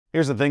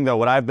Here's the thing though,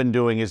 what I've been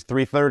doing is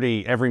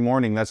 3:30 every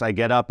morning. That's I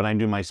get up and I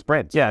do my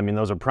sprints. Yeah, I mean,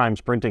 those are prime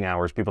sprinting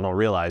hours. People don't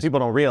realize. People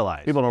don't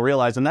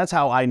realize. And that's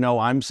how I know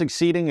I'm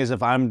succeeding, is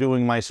if I'm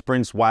doing my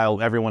sprints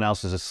while everyone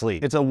else is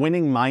asleep. It's a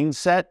winning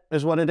mindset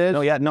is what it is.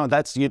 No,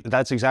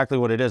 that's exactly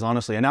what it is,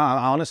 honestly. And now,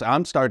 honestly,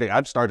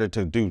 I've started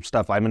to do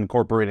stuff. I'm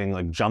incorporating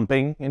like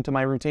jumping into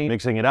my routine,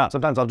 mixing it up.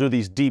 Sometimes I'll do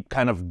these deep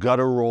kind of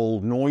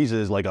guttural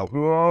noises, like a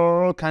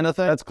kind of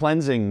thing. That's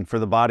cleansing for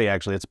the body,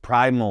 actually. It's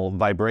primal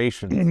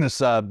vibration.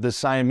 This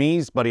Siamese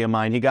buddy of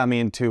mine, he got me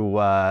into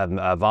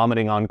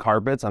vomiting on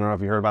carpets. I don't know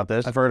if you heard about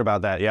this. I've heard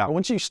about that, yeah. But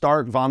once you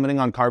start vomiting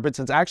on carpets,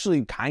 it's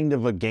actually kind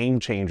of a game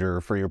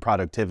changer for your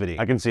productivity.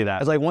 I can see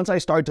that. It's like once I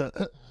start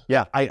to,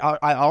 I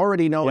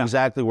already know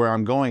exactly where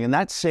I'm going, and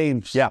that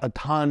saves a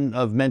ton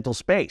of mental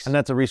space. And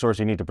that's a resource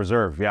you need to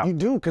preserve, You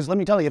do, because let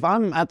me tell you, if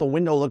I'm at the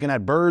window looking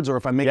at birds or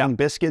if I'm making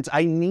biscuits,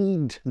 I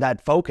need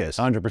that focus.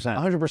 100%.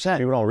 100%.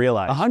 People don't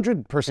realize.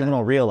 100%. People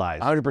don't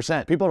realize.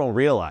 100%. People don't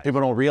realize. People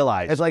don't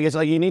realize. It's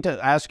like you need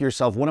to ask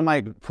yourself, what am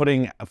I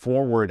putting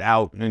forward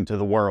out into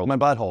the world? My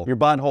butthole. Your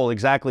butthole,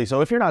 exactly.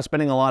 So if you're not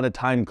spending a lot of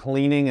time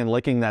cleaning and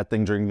licking that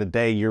thing during the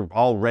day, you're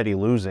already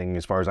losing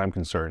as far as I'm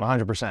concerned.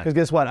 100%. Because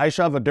guess what? I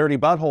shove a dirty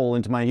butthole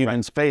into my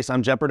human's face,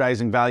 I'm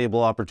jeopardizing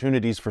valuable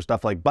opportunities for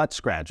stuff like butt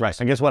scratch. Right.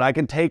 And guess what? I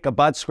can take a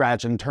butt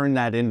scratch and turn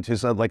that into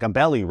like a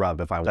belly rub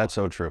if I want. That's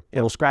so true.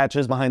 Little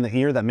scratches behind the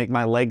ear that make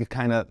my leg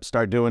kind of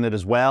start doing it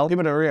as well.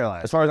 People don't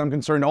realize. As far as I'm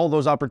concerned, all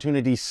those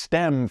opportunities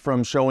stem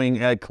from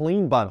showing a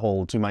clean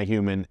butthole to my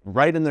human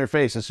right in their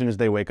face as soon as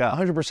they wake up.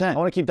 100%. I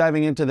want to keep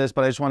diving into this,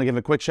 but I just want to give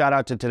a quick shout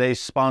out to today's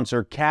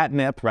sponsor,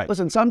 Catnip. Right.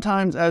 Listen,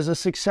 sometimes as a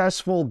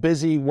successful,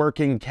 busy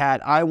working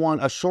cat, I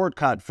want a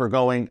shortcut for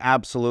going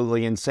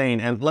absolutely insane.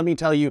 And let me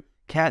tell you,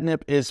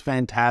 Catnip is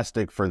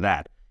fantastic for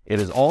that. It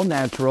is all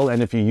natural,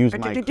 and if you use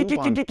my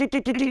coupon,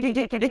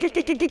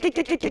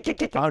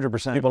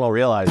 100%. People don't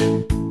realize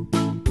it.